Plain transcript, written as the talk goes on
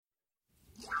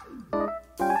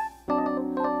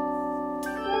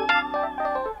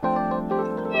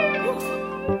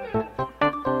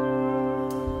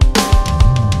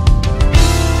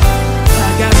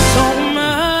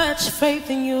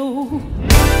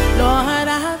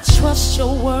because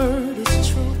your word is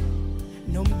true.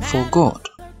 For God,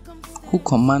 who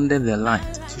commanded the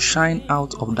light to shine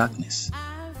out of darkness,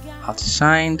 hath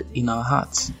shined in our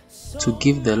hearts to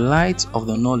give the light of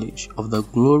the knowledge of the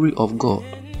glory of God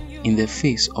in the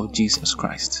face of Jesus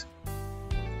Christ.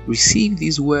 Receive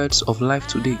these words of life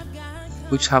today,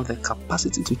 which have the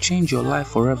capacity to change your life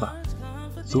forever,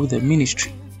 through the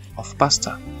ministry of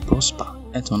Pastor Prosper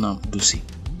Etonam Dusi.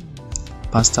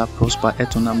 Pastor Prosper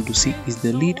Etonam Dusi is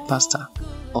the lead pastor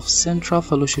of Central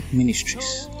Fellowship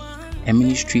Ministries, a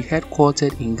ministry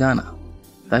headquartered in Ghana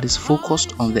that is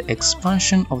focused on the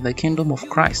expansion of the kingdom of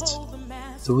Christ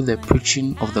through the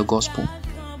preaching of the gospel.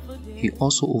 He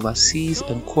also oversees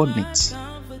and coordinates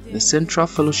the Central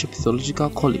Fellowship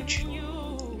Theological College,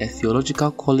 a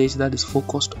theological college that is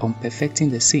focused on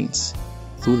perfecting the saints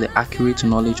through the accurate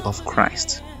knowledge of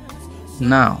Christ.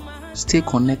 Now, stay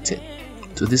connected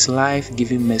to this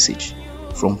life-giving message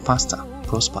from Pastor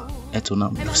Prosper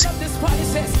Etonam Dusi.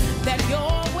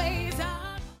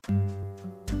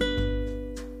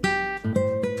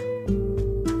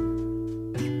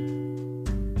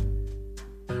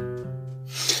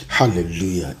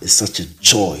 Hallelujah. It's such a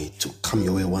joy to come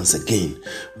your way once again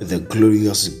with the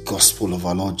glorious gospel of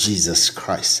our Lord Jesus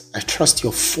Christ. I trust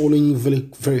you're following very,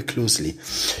 very closely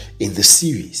in the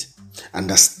series,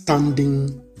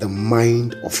 Understanding the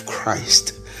Mind of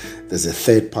Christ. There's a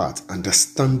third part,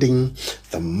 Understanding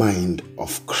the Mind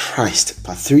of Christ,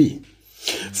 part 3.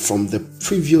 From the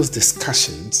previous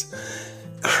discussions,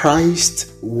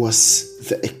 Christ was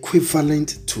the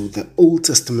equivalent to the Old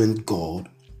Testament God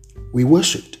we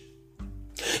worshipped.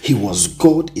 He was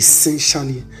God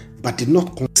essentially, but did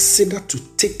not consider to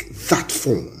take that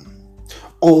form,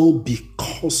 all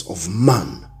because of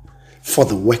man, for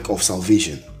the work of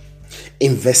salvation.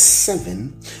 In verse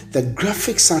 7, the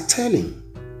graphics are telling.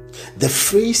 The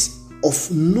phrase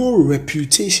of no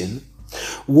reputation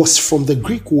was from the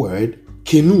Greek word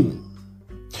kenu,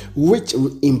 which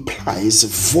implies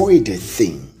voided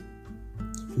thing,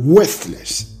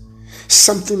 worthless,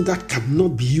 something that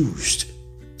cannot be used.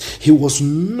 He was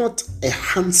not a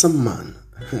handsome man.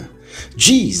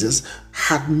 Jesus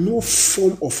had no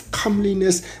form of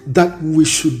comeliness that we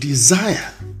should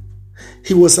desire.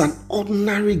 He was an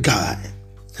ordinary guy.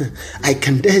 I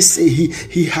can dare say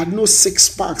he had no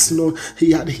six packs,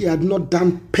 he had not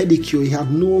done pedicure, he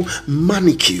had no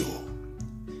manicure.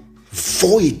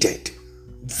 Voided.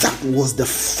 That was the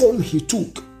form he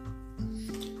took.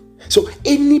 So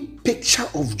any picture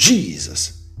of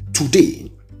Jesus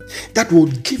today that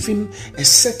would give him a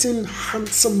certain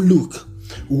handsome look,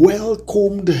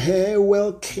 well-combed hair,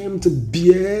 well-kempt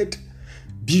beard,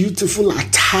 beautiful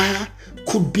attire,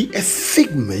 could be a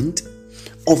figment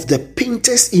of the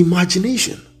painter's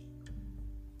imagination.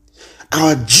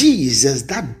 Our Jesus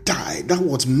that died, that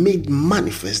was made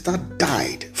manifest, that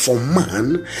died for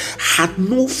man, had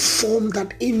no form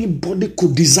that anybody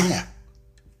could desire.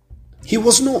 He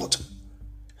was not.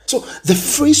 So the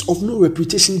phrase of no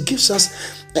reputation gives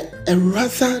us a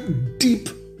rather deep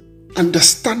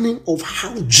understanding of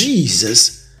how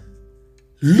Jesus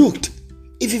looked,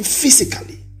 even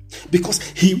physically, because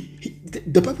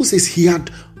the Bible says he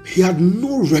had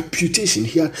no reputation.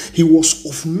 He was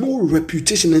of no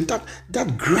reputation, and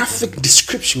that graphic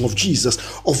description of Jesus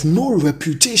of no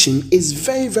reputation is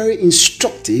very, very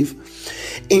instructive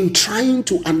in trying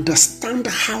to understand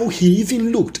how he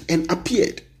even looked and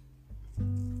appeared.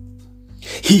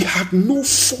 He had no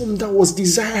form that was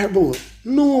desirable.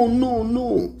 No.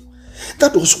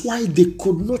 That was why they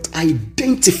could not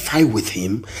identify with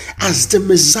him as the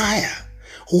Messiah.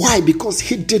 Why? Because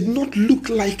he did not look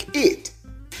like it.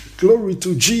 Glory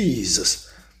to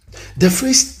Jesus. The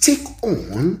phrase take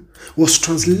on was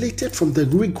translated from the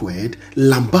Greek word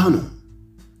lambano.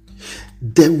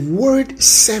 The word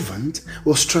servant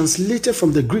was translated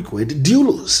from the Greek word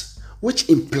doulos, which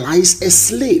implies a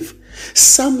slave.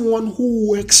 Someone who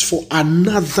works for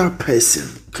another person.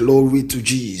 Glory to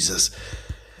Jesus.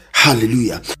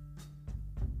 Hallelujah.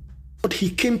 What he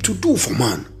came to do for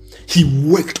man, he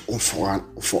worked for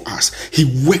us.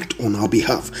 He worked on our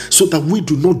behalf so that we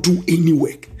do not do any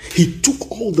work. He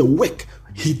took all the work.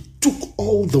 He took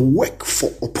all the work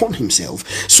upon himself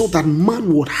so that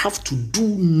man would have to do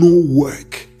no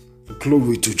work.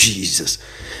 Glory to Jesus.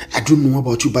 I don't know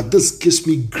about you, but this gives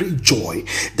me great joy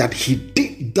that he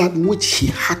did that which he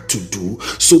had to do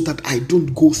so that I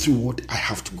don't go through what I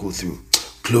have to go through.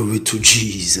 Glory to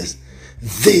Jesus.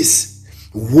 This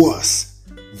was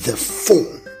the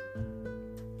form.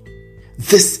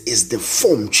 This is the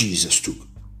form Jesus took.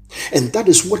 And that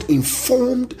is what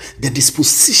informed the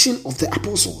disposition of the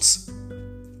apostles.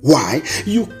 Why?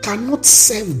 You cannot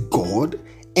serve God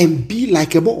and be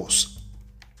like a boss.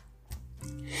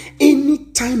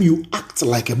 Anytime you act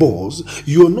like a boss,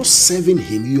 you're not serving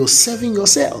him, you're serving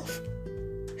yourself.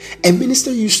 A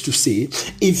minister used to say,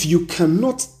 if you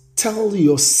cannot tell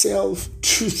yourself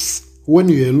truth when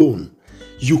you're alone,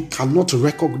 you cannot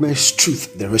recognize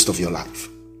truth the rest of your life.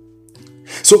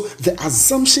 So the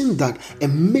assumption that a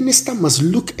minister must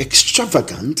look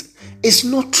extravagant is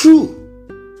not true.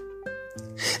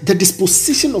 The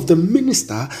disposition of the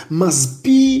minister must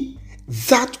be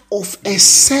that of a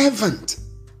servant.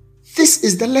 This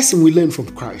is the lesson we learn from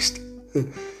Christ.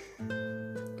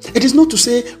 It is not to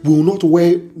say we will not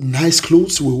wear nice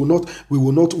clothes, we will not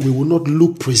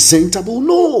look presentable.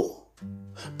 No.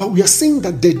 But we are saying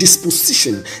that the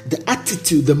disposition, the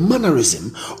attitude, the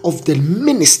mannerism of the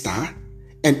minister,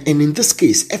 and in this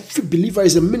case, every believer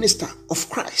is a minister of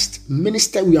Christ.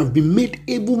 Minister, we have been made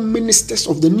able ministers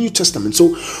of the New Testament.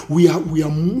 So we are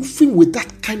moving with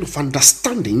that kind of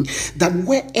understanding that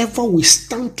wherever we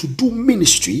stand to do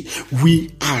ministry,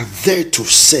 we are there to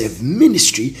serve.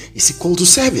 Ministry is equal to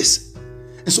service.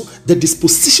 And so the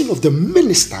disposition of the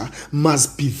minister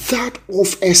must be that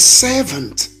of a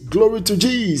servant. Glory to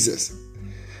Jesus.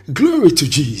 Glory to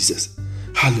Jesus.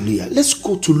 Hallelujah. Let's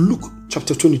go to Luke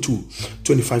chapter 22,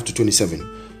 25 to 27.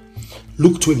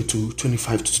 Luke 22,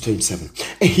 25 to 27.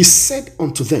 And he said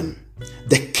unto them,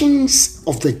 the kings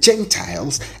of the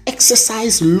Gentiles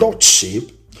exercise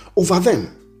lordship over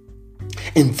them,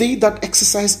 and they that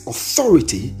exercise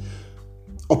authority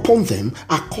upon them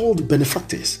are called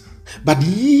benefactors. But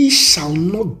ye shall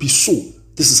not be so.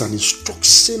 This is an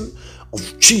instruction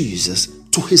of Jesus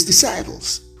to his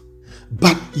disciples.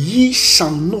 But ye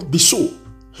shall not be so.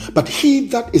 But he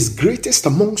that is greatest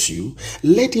amongst you,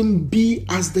 let him be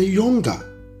as the younger,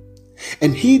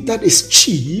 and he that is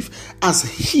chief as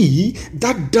he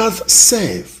that doth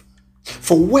serve.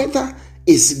 For whether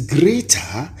is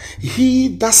greater, he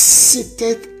that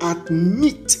sitteth at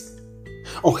meat,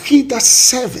 or he that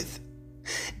serveth?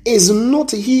 Is not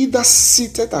he that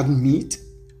sitteth at meat?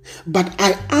 But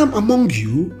I am among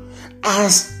you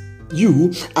as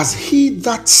he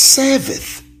that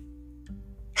serveth.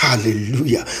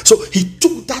 Hallelujah. So he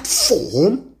took that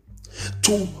form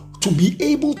to be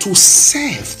able to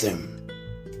serve them.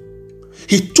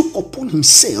 He took upon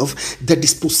himself the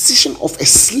disposition of a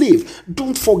slave.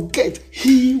 Don't forget,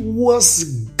 he was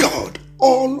God,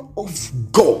 all of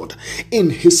God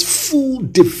in his full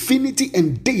divinity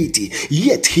and deity.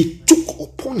 Yet he took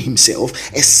upon himself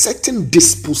a certain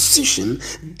disposition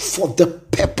for the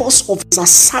purpose of his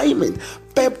assignment.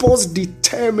 Purpose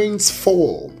determines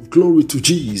form. Glory to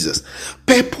Jesus.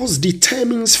 Purpose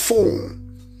determines form.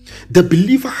 The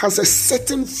believer has a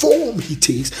certain form he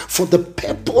takes for the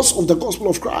purpose of the gospel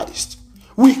of Christ.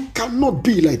 We cannot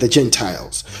be like the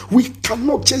Gentiles. We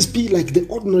cannot just be like the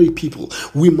ordinary people.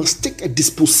 We must take a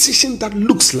disposition that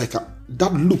looks like our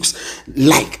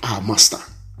master.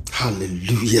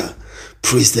 Hallelujah.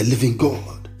 Praise the living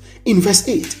God. In verse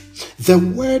 8, the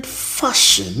word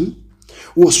fashion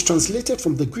was translated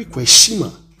from the Greek word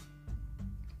shima,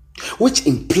 which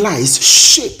implies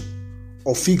shape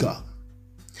or figure.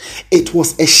 It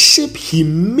was a shape he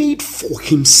made for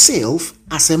himself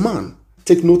as a man.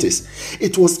 Take notice.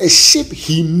 It was a shape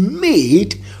he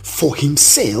made for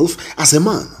himself as a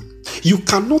man. You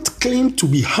cannot claim to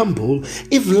be humble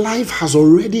if life has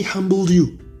already humbled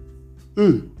you.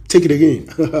 Take it again.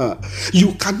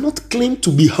 You cannot claim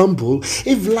to be humble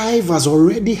if life has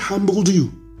already humbled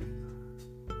you.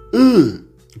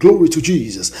 Glory to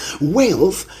Jesus.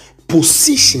 Wealth,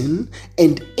 position,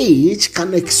 and age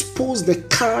can expose the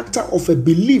character of a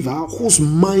believer whose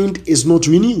mind is not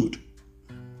renewed.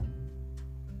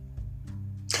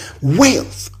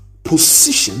 Wealth,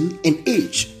 position, and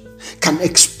age can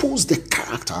expose the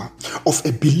character of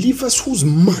a believer whose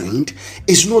mind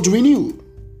is not renewed.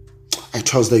 I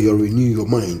trust that you're renewing your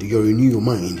mind. Your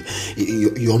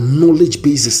knowledge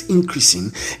base is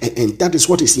increasing, and that is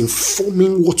what is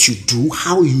informing what you do,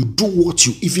 how you do what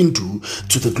you even do,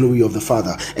 to the glory of the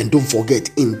Father. And don't forget,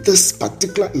 in this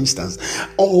particular instance,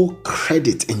 all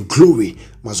credit and glory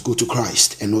must go to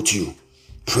Christ and not you.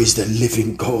 Praise the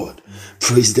living God.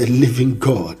 Praise the living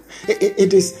God.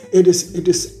 It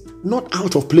is not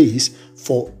out of place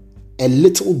for a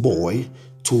little boy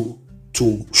to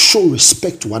show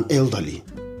respect to an elderly.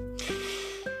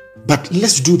 But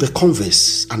let's do the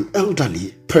converse, an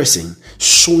elderly person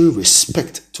showing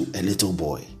respect to a little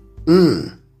boy.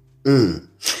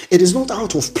 It is not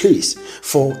out of place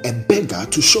for a beggar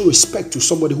to show respect to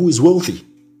somebody who is wealthy.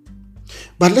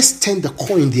 But let's turn the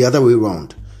coin the other way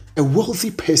around. A wealthy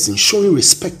person showing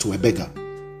respect to a beggar.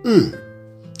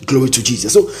 Glory to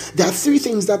Jesus. So there are three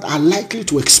things that are likely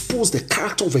to expose the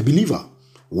character of a believer: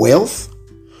 wealth,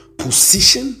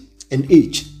 position, and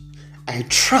age. I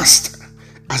trust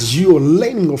as you are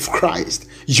learning of Christ,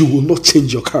 you will not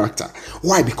change your character.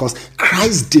 Why? Because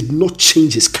Christ did not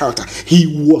change his character.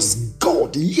 He was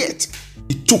God, yet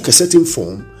he took a certain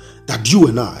form that you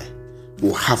and I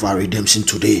will have our redemption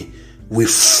today. We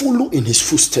follow in his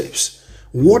footsteps.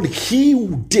 What he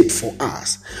did for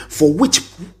us, for which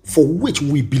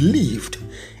we believed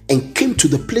and came to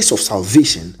the place of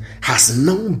salvation, has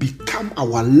now become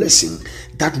our lesson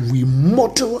that we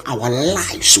model our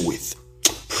lives with.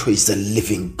 Praise the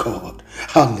living God.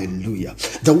 Hallelujah.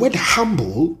 The word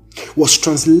humble was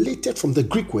translated from the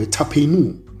Greek word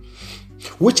tapenu,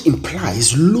 which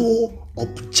implies low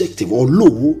objective, or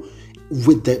low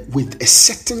with a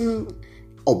certain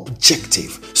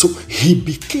objective. So he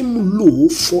became low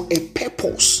for a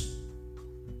purpose.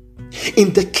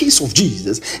 In the case of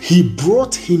Jesus, he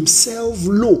brought himself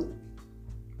low.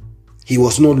 He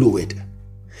was not lowered.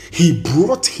 He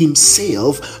brought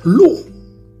himself low.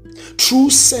 True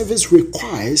service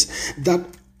requires that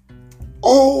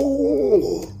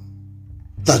all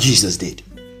that Jesus did.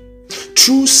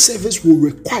 True service will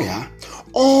require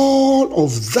all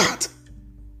of that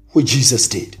which Jesus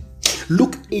did.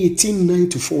 Luke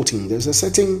 18:9-14. There's a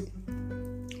certain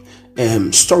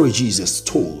story Jesus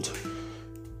told,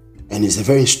 and it's a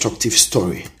very instructive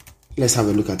story. Let's have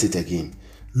a look at it again.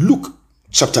 Luke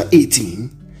chapter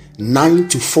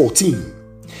 18:9-14.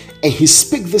 And he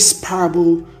spake this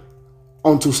parable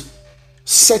unto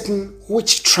certain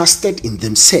which trusted in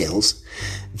themselves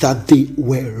that they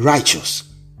were righteous,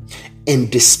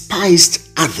 and despised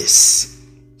others.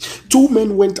 Two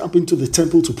men went up into the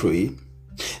temple to pray,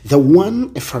 the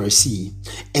one a Pharisee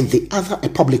and the other a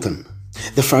publican.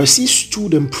 The Pharisee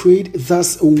stood and prayed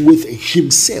thus with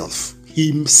himself.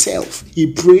 He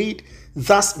prayed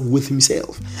thus with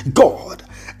himself: God,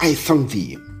 I thank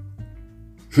thee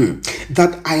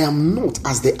that I am not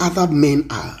as the other men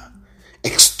are,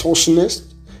 extortioners,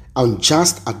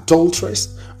 unjust, adulterers,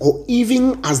 or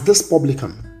even as this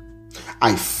publican.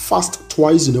 I fast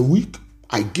twice in a week.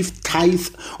 I give tithe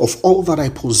of all that I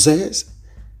possess.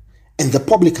 And the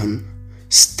publican,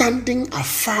 standing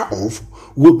afar off,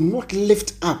 would not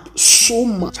lift up so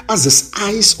much as his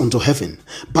eyes unto heaven,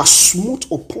 but smote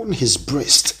upon his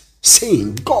breast,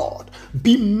 saying, God,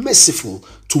 be merciful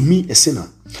to me, a sinner.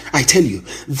 I tell you,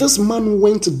 this man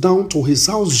went down to his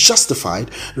house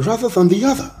justified rather than the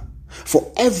other.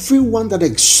 For everyone that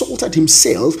exalted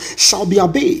himself shall be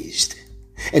abased,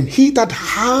 and he that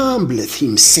humbleth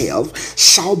himself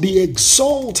shall be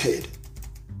exalted.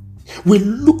 We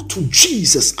look to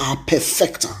Jesus, our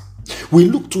perfecter. We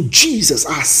look to Jesus,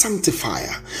 our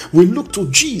sanctifier. We look to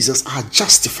Jesus, our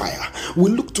justifier.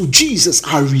 We look to Jesus,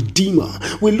 our redeemer.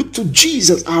 We look to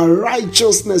Jesus, our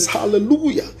righteousness.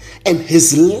 Hallelujah. And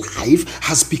his life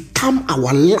has become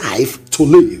our life to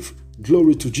live.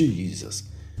 Glory to Jesus.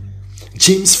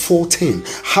 James 4:10.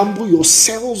 Humble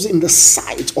yourselves in the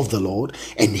sight of the Lord,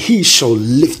 and he shall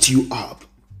lift you up.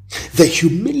 The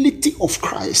humility of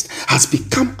Christ has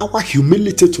become our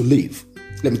humility to live.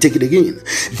 Let me take it again.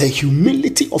 The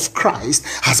humility of Christ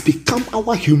has become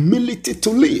our humility to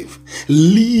live.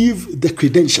 Leave the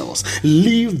credentials,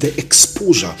 leave the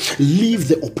exposure, leave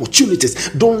the opportunities.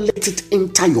 Don't let it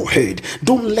enter your head.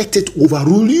 Don't let it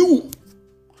overrule you.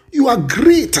 You are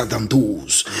greater than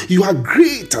those. You are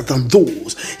greater than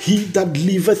those. He that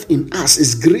liveth in us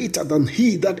is greater than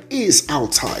he that is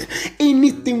outside.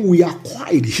 Anything we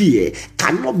acquired here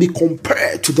cannot be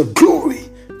compared to the glory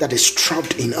that is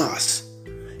trapped in us.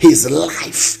 His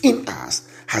life in us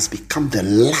has become the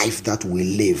life that we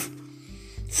live.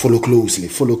 Follow closely,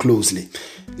 follow closely.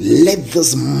 Let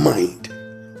this mind,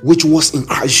 which was in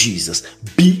Christ Jesus,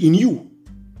 be in you.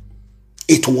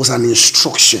 It was an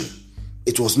instruction.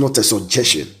 It was not a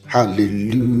suggestion.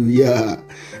 Hallelujah.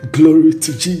 Glory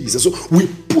to Jesus. So we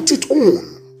put it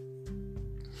on.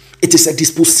 It is a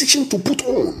disposition to put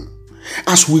on.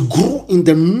 As we grow in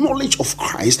the knowledge of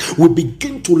Christ, we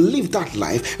begin to live that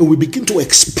life and we begin to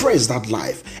express that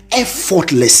life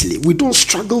effortlessly. We don't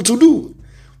struggle to do.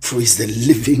 Praise the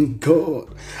living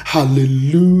God.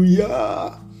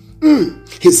 Hallelujah.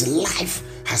 His life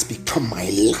has become my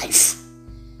life.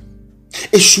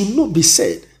 It should not be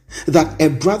said that a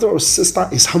brother or sister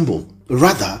is humble.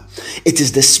 Rather, it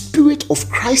is the Spirit of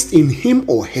Christ in him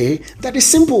or her that is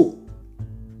simple.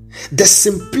 The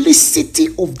simplicity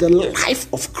of the life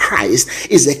of Christ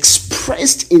is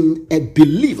expressed in a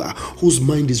believer whose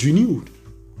mind is renewed.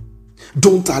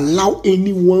 Don't allow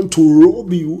anyone to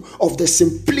rob you of the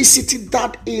simplicity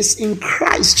that is in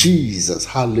Christ Jesus.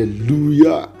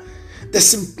 Hallelujah. The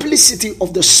simplicity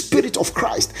of the Spirit of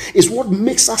Christ is what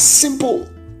makes us simple.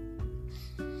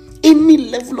 Any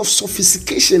level of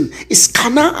sophistication is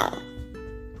carnal.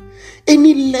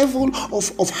 Any level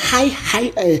of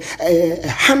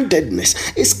high-handedness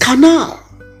is carnal.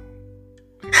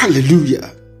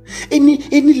 Hallelujah.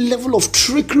 Any level of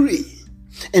trickery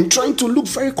and trying to look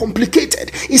very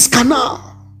complicated is carnal.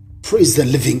 Praise the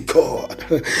living God.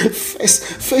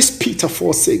 First Peter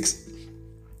 4:6.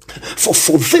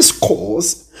 For this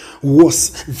cause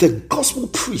was the gospel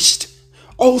preached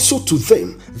also to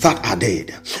them that are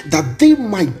dead, that they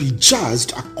might be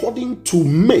judged according to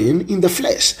men in the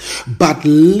flesh, but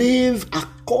live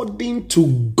according to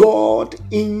God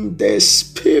in the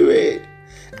Spirit.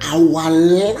 Our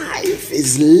life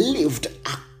is lived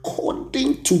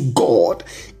according to God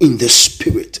in the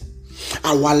Spirit.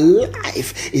 Our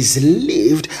life is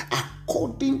lived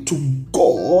according to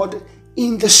God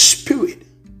in the Spirit.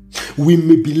 We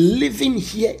may be living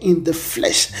here in the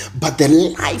flesh, but the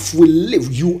life we live,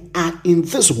 you are in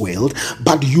this world,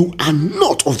 but you are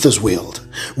not of this world.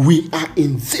 We are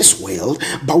in this world,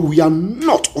 but we are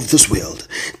not of this world.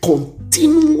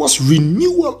 Continuous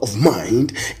renewal of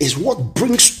mind is what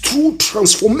brings true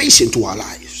transformation to our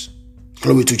lives.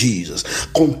 Glory to Jesus.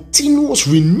 Continuous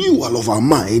renewal of our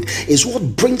mind is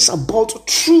what brings about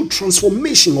true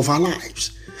transformation of our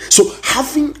lives. So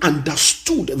having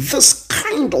understood this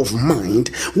kind of mind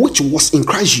which was in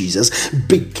Christ Jesus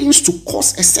begins to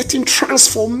cause a certain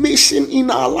transformation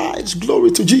in our lives. Glory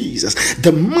to Jesus.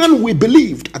 The man we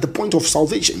believed at the point of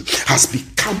salvation has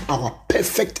become our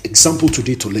perfect example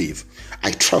today to live.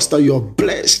 I trust that you are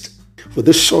blessed with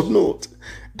this short note.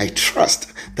 I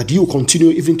trust that you will continue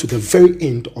even to the very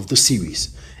end of the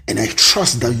series. And I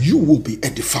trust that you will be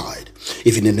edified.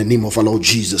 Even in the name of our Lord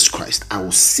Jesus Christ. I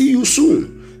will see you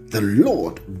soon. The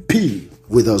Lord be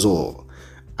with us all.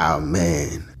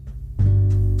 Amen.